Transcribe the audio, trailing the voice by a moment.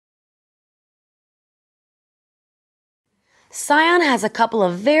Scion has a couple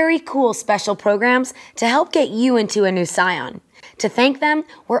of very cool special programs to help get you into a new Scion. To thank them,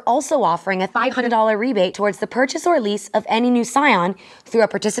 we're also offering a $500 rebate towards the purchase or lease of any new Scion through a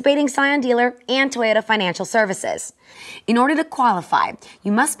participating Scion dealer and Toyota Financial Services. In order to qualify,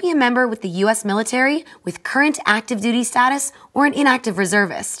 you must be a member with the U.S. military with current active duty status or an inactive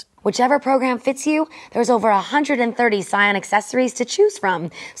reservist. Whichever program fits you, there's over 130 Scion accessories to choose from,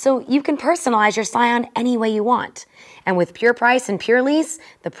 so you can personalize your Scion any way you want. And with Pure Price and Pure Lease,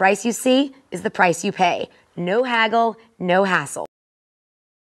 the price you see is the price you pay. No haggle, no hassle.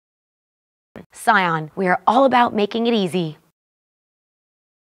 Scion, we are all about making it easy.